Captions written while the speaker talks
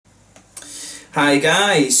Hi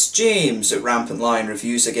guys, James at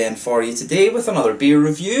RampantLionReviews again for you today with another beer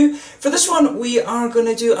review. For this one we are going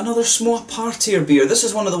to do another small partier beer. This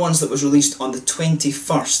is one of the ones that was released on the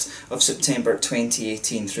 21st of September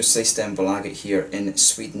 2018 through Systembolaget here in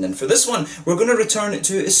Sweden. And for this one we're going to return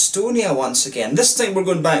to Estonia once again. This time we're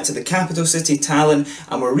going back to the capital city, Tallinn,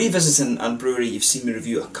 and we're revisiting a brewery you've seen me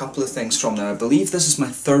review a couple of things from now. I believe this is my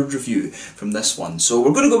third review from this one. So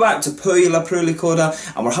we're going to go back to Põhjala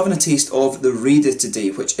Pruulikoda and we're having a taste of the Reede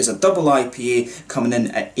today, which is a double IPA coming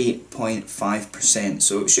in at 8.5%.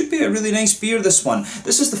 So it should be a really nice beer, this one.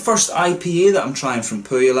 This is the first IPA that I'm trying from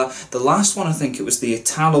Põhjala. The last one, I think it was the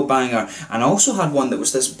Italo Banger, and I also had one that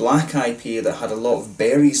was this black IPA that had a lot of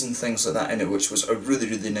berries and things like that in it, which was a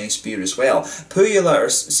really nice beer as well.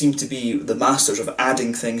 Põhjala seem to be the masters of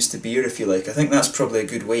adding things to beer, if you like. I think that's probably a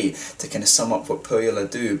good way to kind of sum up what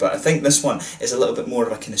Põhjala do, but I think this one is a little bit more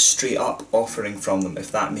of a kind of straight up offering from them,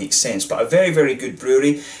 if that makes sense. But a very good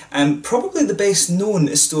brewery, and probably the best known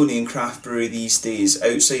Estonian craft brewery these days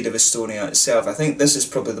outside of Estonia itself. I think this is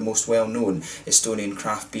probably the most well known Estonian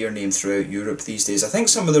craft beer name throughout Europe these days. I think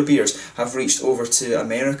some of their beers have reached over to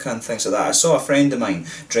America and things like that. I saw a friend of mine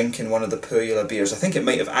drinking one of the Põhjala beers. I think it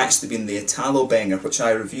might have actually been the Italo Banger, which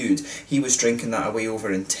I reviewed. He was drinking that away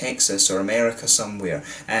over in Texas or America somewhere.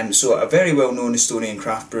 So a very well known Estonian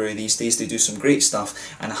craft brewery these days. They do some great stuff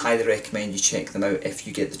and I highly recommend you check them out if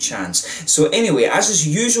you get the chance. So anyway, as is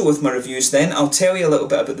usual with my reviews then, I'll tell you a little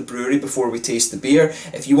bit about the brewery before we taste the beer.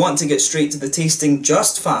 If you want to get straight to the tasting,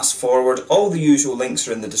 just fast forward. All the usual links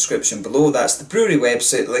are in the description below. That's the brewery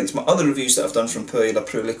website, the link to my other reviews that I've done from Põhjala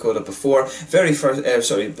Pruulikoda before. I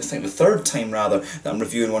think the third time rather that I'm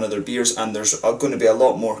reviewing one of their beers, and there's going to be a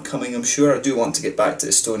lot more coming, I'm sure. I do want to get back to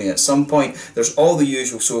Estonia at some point. There's all the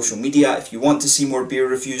usual social media. If you want to see more beer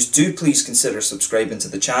reviews, do please consider subscribing to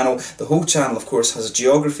the channel. The whole channel, of course, has a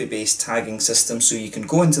geography-based tagging system, so you can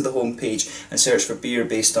go into the home page and search for beer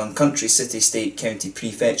based on country, city, state, county,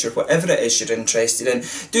 prefecture, whatever it is you're interested in.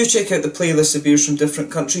 Do check out the playlist of beers from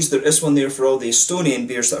different countries. There is one there for all the Estonian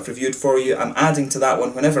beers that I've reviewed for you. I'm adding to that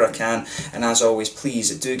one whenever I can, and as always,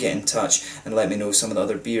 please do get in touch and let me know some of the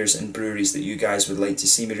other beers and breweries that you guys would like to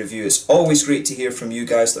see me review. It's always great to hear from you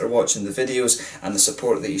guys that are watching the videos, and the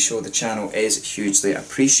support that you show the channel is hugely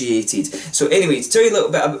appreciated. So anyway, to tell you a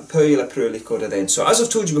little bit about Põhjala Pruulikoda then. So as I've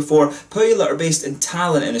told you before, Põhjala are based in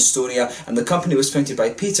Tallinn in Estonia, and the company was founded by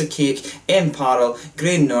Peter Cake, N. Parel,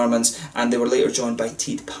 Grain Normans, and they were later joined by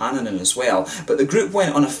Tiit Pananen as well. But the group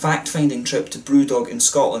went on a fact-finding trip to Brewdog in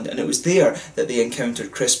Scotland, and it was there that they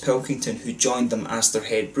encountered Chris Pilkington, who joined them as their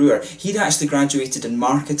head brewer. He'd actually graduated in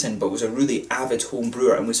marketing, but was a really avid home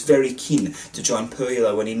brewer and was very keen to join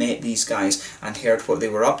Põhjala when he met these guys and heard what they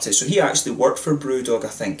were up to. So he actually worked for Brewdog, I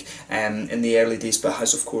think, in the early days, but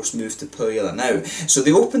has of course moved to Põhjala now. So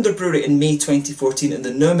they opened their brewery in May 2014 in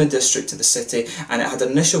the Nurme district of the city, and it had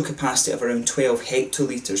an initial capacity of around 12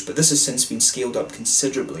 hectolitres, but this has since been scaled up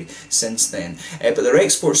considerably since then. But their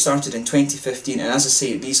export started in 2015, and as I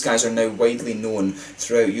say, these guys are now widely known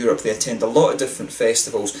throughout Europe. They attend a lot of different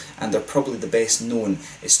festivals, and they're probably the best known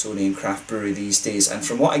Estonian craft brewery these days. And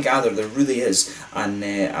from what I gather, there really is a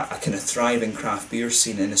kind of thriving craft beer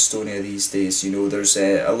scene in Estonia these days. You know, there's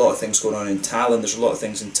a lot of things going on in Tallinn, there's a lot of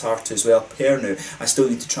things in Tartu as well. Pärnu, I still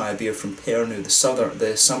need to try a beer from Pärnu,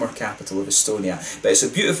 the summer capital of Estonia. But it's a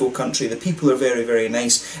beautiful country, the people are very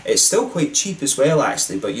nice. It's still quite cheap as well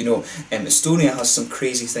actually, but you know, Estonia has some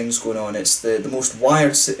crazy things going on. It's the most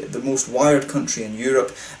wired country in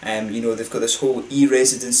Europe. You know, they've got this whole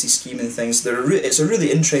e-residency scheme and things. It's a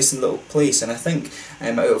really interesting little place, and I think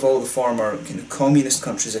out of all the former kind of communist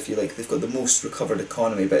countries, if you like, they've got the most recovered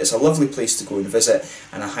economy. But it's a lovely place to go and visit,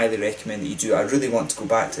 and I highly recommend that you do. I really want to go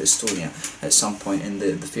back to Estonia at some point in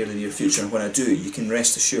the fairly near future, and when I do, you can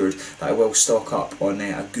rest assured that I will stock up on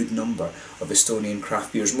a good number of Estonian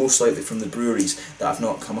craft beers, most likely from the breweries that I've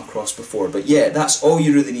not come across before. But yeah, that's all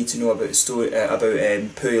you really need to know about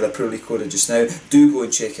Põhjala Pruulikoda just now. Do go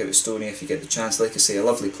and check out Estonia if you get the chance. Like I say, a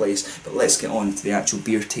lovely place. But let's get on to the actual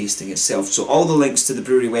beer tasting itself. So all the links to the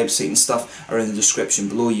brewery website and stuff are in the description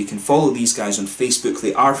below. You can follow these guys on Facebook.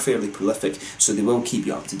 They are fairly prolific, so they will keep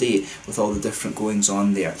you up to date with all the different goings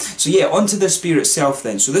on there. So yeah, onto this beer itself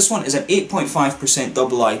then. So this one is an 8.5%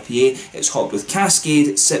 double IPA. It's hopped with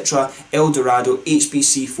Cascade, Citra, Eldorado,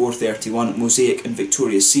 HBC 431, Mosaic and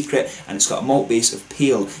Victoria's Secret, and it's got a malt base of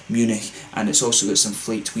Pale, Munich, and it's also got some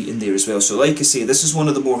flaked wheat in there as well. So like I say, this is one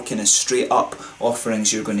of the more kind of straight up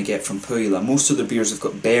offerings you're going to get from Põhjala. Most of their beers have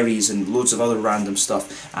got berries and loads of other random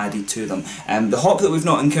stuff added to them. The hop that we've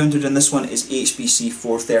not encountered in this one is HBC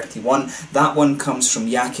 431. That one comes from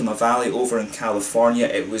Yakima Valley over in California.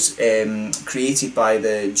 It was created by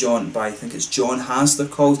the I think it's John Has they're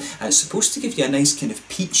called, and it's supposed to give you a nice kind of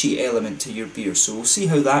peachy element to your beer, so we'll see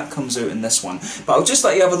how that comes out in this one. But I'll just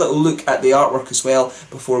let you have a little look at the artwork as well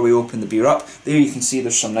before we open the beer up. There you can see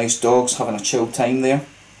there's some nice dogs having a chill time there.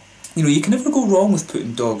 You know, you can never go wrong with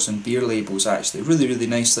putting dogs on beer labels actually. Really, really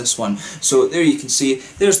nice this one. So there you can see,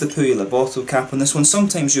 there's the Põhjala bottle cap on this one.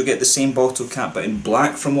 Sometimes you'll get the same bottle cap but in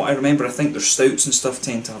black from what I remember. I think their stouts and stuff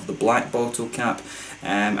tend to have the black bottle cap.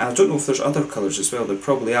 I don't know if there's other colours as well, there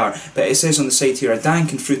probably are. But it says on the side here, a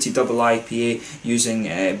dank and fruity double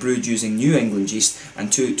IPA brewed using New England yeast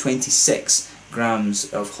and 26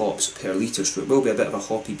 grams of hops per litre, so it will be a bit of a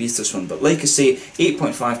hoppy beast this one, but like I say,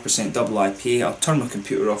 8.5% double IPA. I'll turn my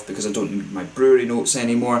computer off because I don't need my brewery notes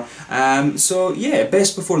anymore. So yeah,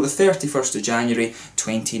 best before the 31st of January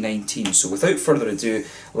 2019. So without further ado,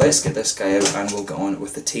 let's get this guy out and we'll get on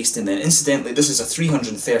with the tasting then. Incidentally, this is a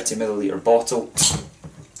 330ml bottle,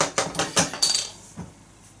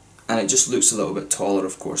 and it just looks a little bit taller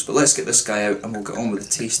of course, but let's get this guy out and we'll get on with the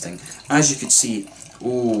tasting. As you can see,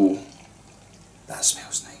 oh, that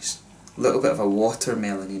smells nice. A little bit of a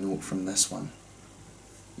watermelon-y note from this one.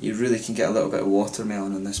 You really can get a little bit of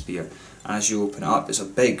watermelon in this beer as you open it up. It's a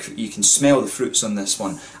big, you can smell the fruits on this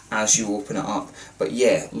one as you open it up. But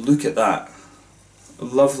yeah, look at that.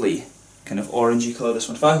 Lovely kind of orangey colour this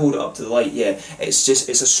one. If I hold it up to the light, yeah, it's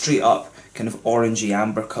a straight up kind of orangey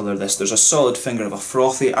amber colour this. There's a solid finger of a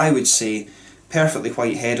frothy, I would say, perfectly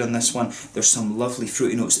white head on this one. There's some lovely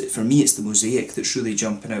fruity notes. For me it's the mosaic that's really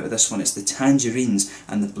jumping out of this one. It's the tangerines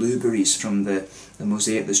and the blueberries from the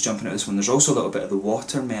mosaic that's jumping out of this one. There's also a little bit of the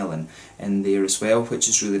watermelon in there as well, which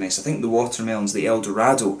is really nice. I think the watermelon's the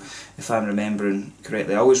Eldorado, if I'm remembering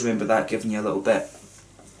correctly. I always remember that giving you a little bit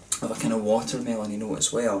of a kind of watermelon-y note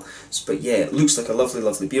as well. But yeah, it looks like a lovely,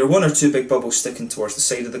 lovely beer. One or two big bubbles sticking towards the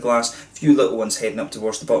side of the glass, a few little ones heading up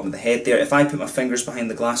towards the bottom of the head there. If I put my fingers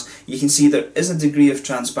behind the glass, you can see there is a degree of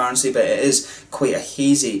transparency, but it is quite a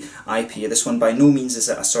hazy IPA. This one by no means is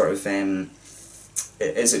it a sort of,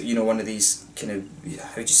 is it, you know, one of these kind of,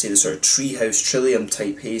 how do you say, the sort of treehouse trillium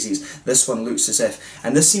type hazies. This one looks as if,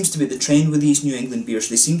 and this seems to be the trend with these New England beers,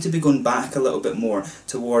 they seem to be going back a little bit more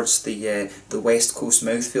towards the West Coast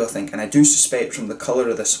mouthfeel, I think, and I do suspect from the colour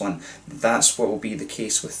of this one that's what will be the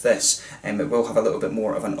case with this. It will have a little bit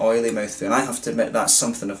more of an oily mouthfeel, and I have to admit that's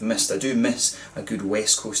something I've missed. I do miss a good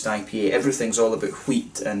West Coast IPA. Everything's all about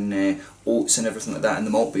wheat and oats and everything like that in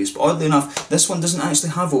the malt base, but oddly enough this one doesn't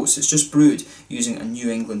actually have oats. It's just brewed using a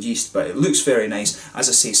New England yeast, but it looks very nice. As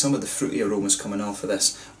I say, some of the fruity aromas coming off of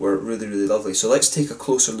this were really, really lovely. So let's take a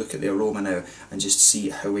closer look at the aroma now and just see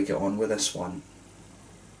how we get on with this one.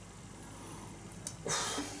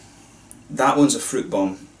 That one's a fruit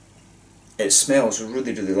bomb. It smells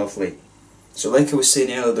really, really lovely. So like I was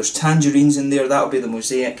saying earlier, there's tangerines in there, that'll be the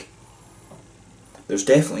mosaic. There's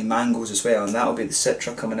definitely mangoes as well, and that'll be the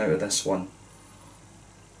citra coming out of this one.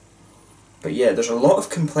 But yeah, there's a lot of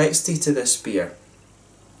complexity to this beer.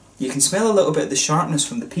 You can smell a little bit of the sharpness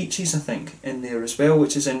from the peaches, I think, in there as well,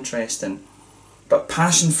 which is interesting. But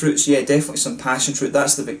passion fruits, yeah, definitely some passion fruit.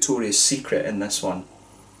 That's the Victoria's Secret in this one.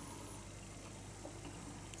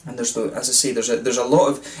 And there's the, as I say, there's a lot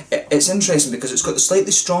of, it's interesting because it's got the slightly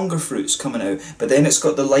stronger fruits coming out, but then it's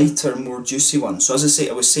got the lighter, more juicy ones. So as I say,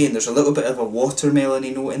 I was saying, there's a little bit of a watermelon-y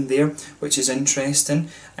note in there, which is interesting.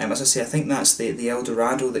 As I say, I think that's the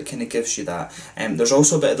Eldorado that kind of gives you that. There's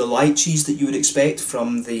also a bit of the lychees that you would expect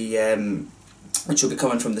from the, which will be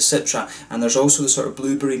coming from the citra, and there's also the sort of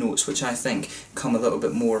blueberry notes, which I think come a little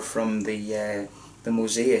bit more from the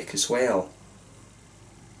mosaic as well.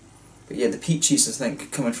 But yeah, the peaches, I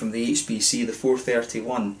think, coming from the HBC, the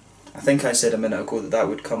 431. I think I said a minute ago that that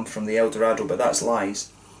would come from the Eldorado, but that's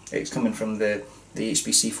lies. It's coming from the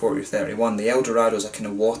HBC 431. The Eldorado is a kind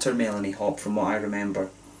of watermelon-y hop from what I remember.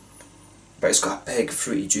 But it's got a big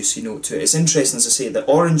fruity juicy note to it. It's interesting, as I say, the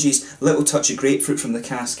oranges, little touch of grapefruit from the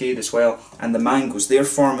Cascade as well, and the mangoes, they're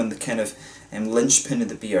forming the kind of linchpin of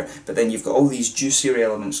the beer. But then you've got all these juicier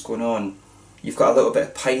elements going on. You've got a little bit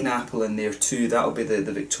of pineapple in there too, that'll be the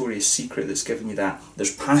Victoria's Secret that's giving you that.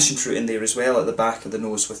 There's passion fruit in there as well at the back of the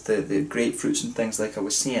nose with the grapefruits and things like I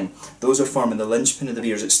was saying. Those are forming the linchpin of the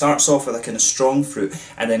beers. It starts off with a kind of strong fruit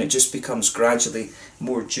and then it just becomes gradually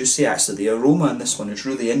more juicy actually. The aroma in this one is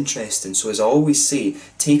really interesting, so as I always say,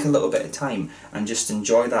 take a little bit of time and just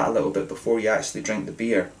enjoy that a little bit before you actually drink the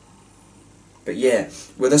beer. But yeah,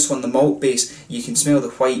 with this one, the malt base, you can smell the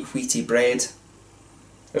white wheaty bread.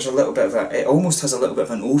 There's a little bit of a, it almost has a little bit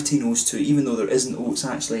of an oaty nose to it, even though there isn't oats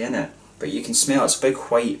actually in it. But you can smell it's a big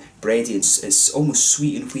white bready, it's almost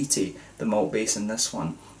sweet and wheaty, the malt base in this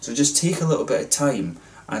one. So just take a little bit of time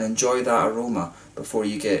and enjoy that aroma before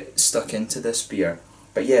you get stuck into this beer.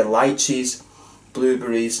 But yeah, lychees,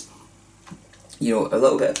 blueberries, you know, a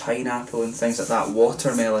little bit of pineapple and things like that,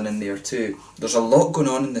 watermelon in there too. There's a lot going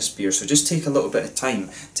on in this beer, so just take a little bit of time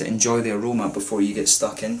to enjoy the aroma before you get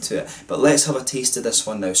stuck into it. But let's have a taste of this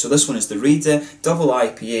one now. So this one is the Reede Double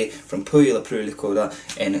IPA from Põhjala Pruulikoda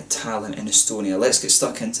in Tallinn in Estonia. Let's get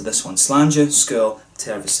stuck into this one. Slanja, Skull,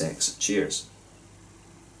 Tervisex. Cheers.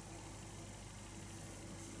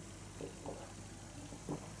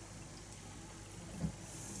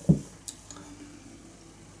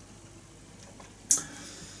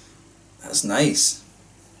 That's nice.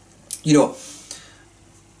 You know,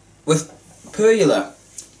 with Põhjala,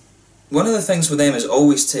 one of the things with them is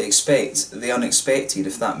always to expect the unexpected,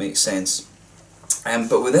 if that makes sense.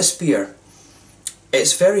 But with this beer,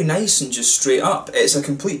 it's very nice and just straight up. It's a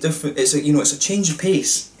complete different. It's a change of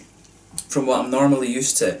pace from what I'm normally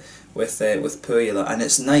used to with Põhjala, and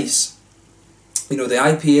it's nice. You know, the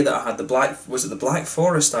IPA that I had, was it the Black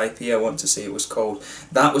Forest IPA, I want to say it was called,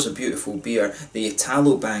 that was a beautiful beer. The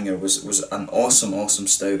Italo Banger was an awesome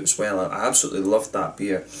stout as well. I absolutely loved that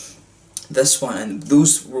beer. This one, and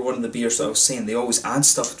those were one of the beers that I was saying, they always add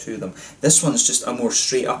stuff to them. This one's just a more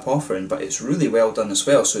straight up offering, but it's really well done as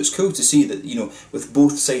well. So it's cool to see that, you know, with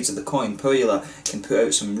both sides of the coin, Põhjala can put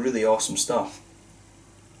out some really awesome stuff.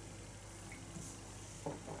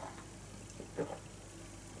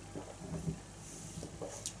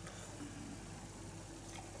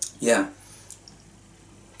 Yeah,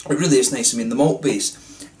 it really is nice. I mean, the malt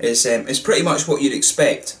base is pretty much what you'd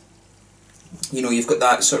expect. You know, you've got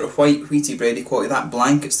that sort of white, wheaty, bready quality, that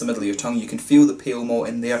blankets the middle of your tongue. You can feel the pale malt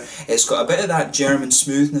in there. It's got a bit of that German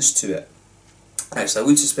smoothness to it. Actually, I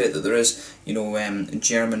would suspect that there is, you know,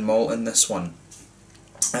 German malt in this one.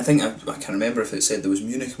 I think, I can't remember if it said there was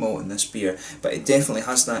Munich malt in this beer, but it definitely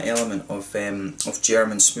has that element of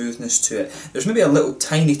German smoothness to it. There's maybe a little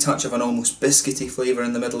tiny touch of an almost biscuity flavour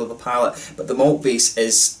in the middle of the palate, but the malt base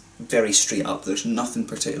is very straight up. There's nothing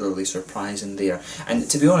particularly surprising there. And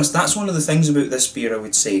to be honest, that's one of the things about this beer, I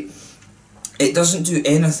would say. It doesn't do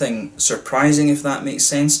anything surprising, if that makes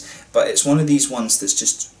sense, but it's one of these ones that's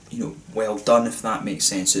just, you know, well done, if that makes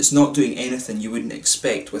sense. It's not doing anything you wouldn't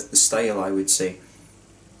expect with the style, I would say.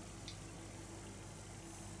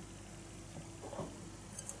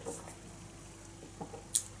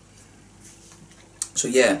 So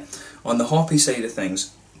yeah, on the hoppy side of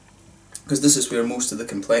things, because this is where most of the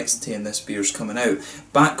complexity in this beer is coming out,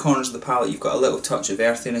 back corners of the palate you've got a little touch of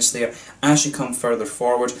earthiness there. As you come further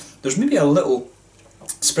forward, there's maybe a little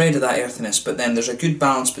spread of that earthiness, but then there's a good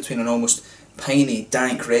balance between an almost piney,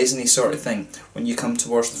 dank, resiny sort of thing. When you come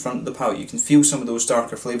towards the front of the palate, you can feel some of those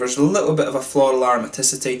darker flavours, a little bit of a floral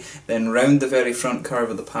aromaticity. Then round the very front curve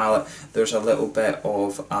of the palate, there's a little bit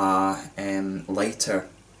of a lighter,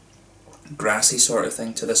 grassy sort of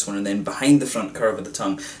thing to this one, and then behind the front curve of the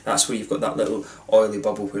tongue, that's where you've got that little oily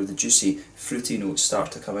bubble where the juicy, fruity notes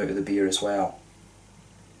start to come out of the beer as well.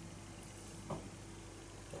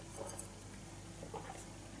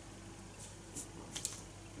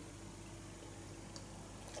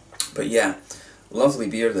 But yeah, lovely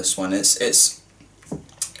beer, this one. It's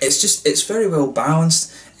very well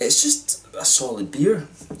balanced. It's just a solid beer.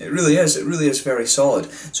 It really is very solid.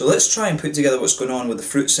 So let's try and put together what's going on with the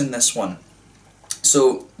fruits in this one.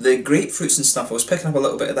 So the grapefruits and stuff, I was picking up a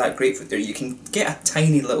little bit of that grapefruit there. You can get a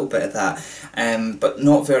tiny little bit of that, but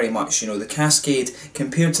not very much. You know, the Cascade,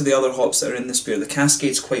 compared to the other hops that are in this beer, the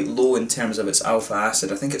Cascade's quite low in terms of its alpha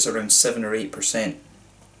acid. I think it's around 7 or 8%.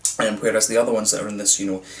 Whereas the other ones that are in this, you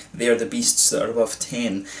know, they're the beasts that are above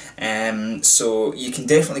 10. So you can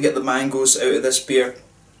definitely get the mangoes out of this beer.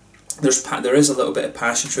 There is a little bit of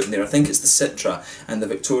passion fruit in there. I think it's the Citra and the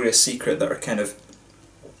Victoria's Secret that are kind of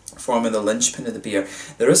forming the linchpin of the beer.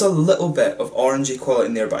 There is a little bit of orangey quality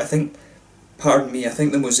in there, but I think, pardon me, I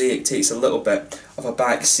think the Mosaic takes a little bit of a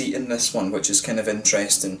back seat in this one, which is kind of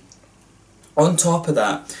interesting. On top of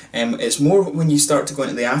that, it's more when you start to go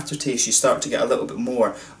into the aftertaste, you start to get a little bit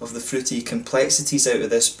more of the fruity complexities out of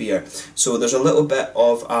this beer. So there's a little bit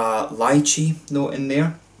of a lychee note in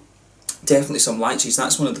there. Definitely some lychees.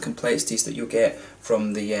 That's one of the complexities that you'll get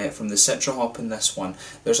from the Citra hop in this one.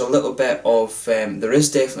 There's a little bit of, there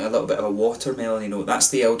is definitely a little bit of a watermelony note. That's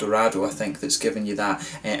the Eldorado, I think, that's giving you that.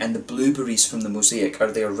 And the blueberries from the Mosaic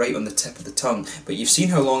are there right on the tip of the tongue. But you've seen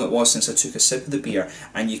how long it was since I took a sip of the beer,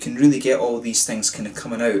 and you can really get all these things kind of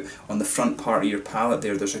coming out on the front part of your palate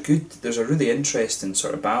there. There's a really interesting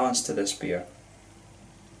sort of balance to this beer.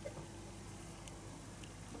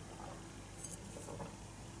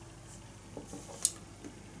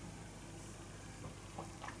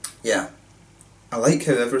 Yeah, I like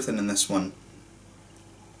how everything in this one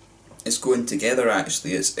is going together.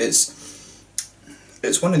 Actually, it's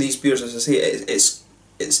it's one of these beers, as I say,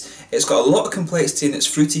 it's got a lot of complexity in its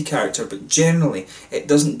fruity character, but generally it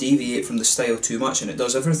doesn't deviate from the style too much, and it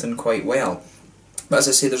does everything quite well. But as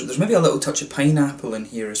I say, there's maybe a little touch of pineapple in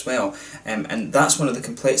here as well, and that's one of the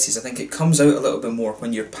complexities. I think it comes out a little bit more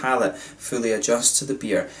when your palate fully adjusts to the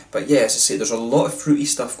beer. But yeah, as I say, there's a lot of fruity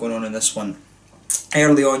stuff going on in this one.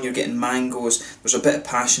 Early on you're getting mangoes, there's a bit of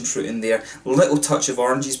passion fruit in there, a little touch of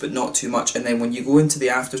oranges but not too much, and then when you go into the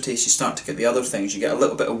aftertaste you start to get the other things. You get a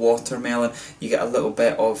little bit of watermelon, you get a little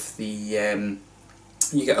bit of the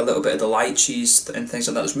lychees and things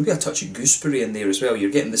like that. There's maybe a touch of gooseberry in there as well.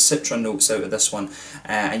 You're getting the citron notes out of this one,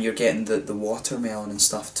 and you're getting the watermelon and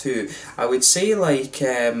stuff too. I would say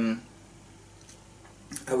that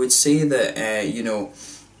you know,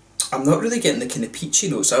 I'm not really getting the kind of peachy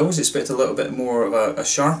notes. I always expect a little bit more of a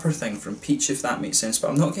sharper thing from peach, if that makes sense, but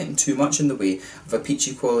I'm not getting too much in the way of a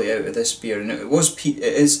peachy quality out of this beer. And it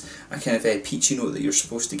is a kind of peachy note that you're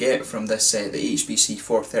supposed to get from this, the HBC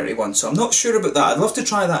 431, so I'm not sure about that. I'd love to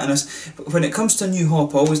try that but when it comes to a new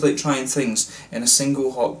hop, I always like trying things in a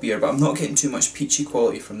single hop beer, but I'm not getting too much peachy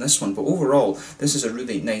quality from this one. But overall, this is a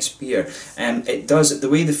really nice beer. It does, the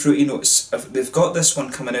way the fruity notes, they've got this one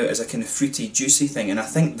coming out as a kind of fruity, juicy thing, and I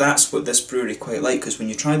think that's what this brewery quite like, because when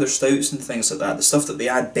you try their stouts and things like that, the stuff that they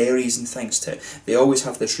add berries and things to, they always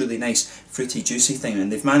have this really nice fruity juicy thing,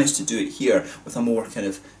 and they've managed to do it here with a more kind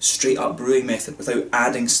of straight up brewing method without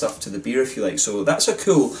adding stuff to the beer, if you like. So that's a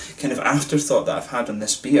cool kind of afterthought that I've had on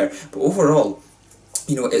this beer. But overall,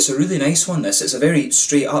 you know, it's a really nice one, this. It's a very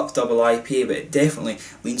straight up double IPA, but it definitely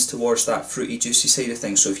leans towards that fruity juicy side of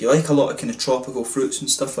things. So if you like a lot of kind of tropical fruits and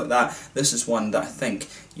stuff like that, this is one that I think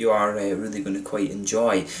you are really going to quite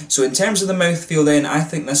enjoy. So in terms of the mouthfeel then, I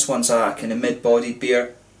think this one's a kind of mid-bodied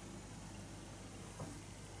beer.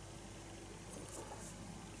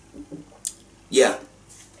 Yeah,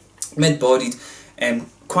 mid-bodied.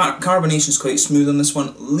 Carbonation's quite smooth on this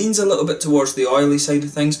one, leans a little bit towards the oily side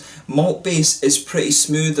of things. Malt base is pretty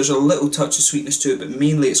smooth, there's a little touch of sweetness to it, but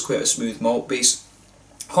mainly it's quite a smooth malt base.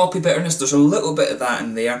 Hoppy bitterness, there's a little bit of that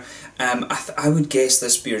in there. I would guess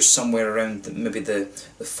this beer is somewhere around maybe the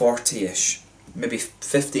 40-ish, maybe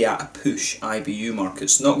 50 at a push IBU mark.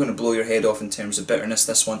 It's not going to blow your head off in terms of bitterness,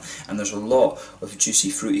 this one, and there's a lot of juicy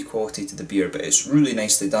fruity quality to the beer, but it's really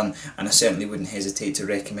nicely done, and I certainly wouldn't hesitate to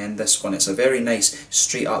recommend this one. It's a very nice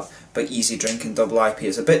straight up but easy drinking double IPA.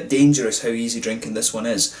 It's a bit dangerous how easy drinking this one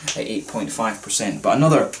is at 8.5%, but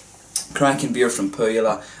another cracking beer from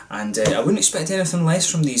Pohjala, and I wouldn't expect anything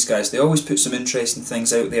less from these guys. They always put some interesting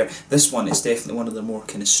things out there. This one is definitely one of the more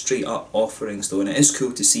kind of straight up offerings though, and it is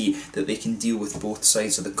cool to see that they can deal with both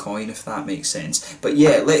sides of the coin, if that makes sense. But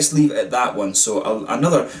yeah, let's leave it at that one. So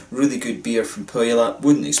another really good beer from Pohjala,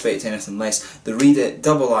 wouldn't expect anything less. The Reede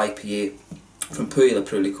double IPA from Põhjala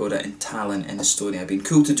Pruulikoda in Tallinn in Estonia. It's been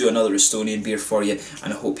cool to do another Estonian beer for you,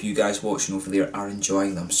 and I hope you guys watching over there are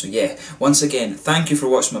enjoying them. So yeah, once again, thank you for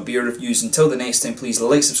watching my beer reviews. Until the next time, please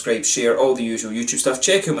like, subscribe, share, all the usual YouTube stuff.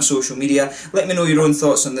 Check out my social media. Let me know your own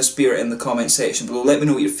thoughts on this beer in the comment section below. Let me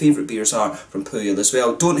know what your favourite beers are from Pohjala as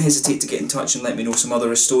well. Don't hesitate to get in touch and let me know some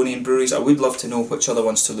other Estonian breweries. I would love to know which other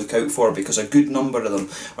ones to look out for, because a good number of them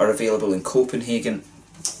are available in Copenhagen.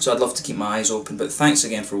 So I'd love to keep my eyes open, but thanks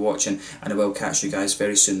again for watching, and I will catch you guys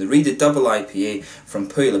very soon. The Reede double IPA from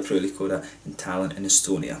Põhjala Pruulikoda in Tallinn in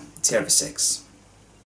Estonia. Tervetuloa.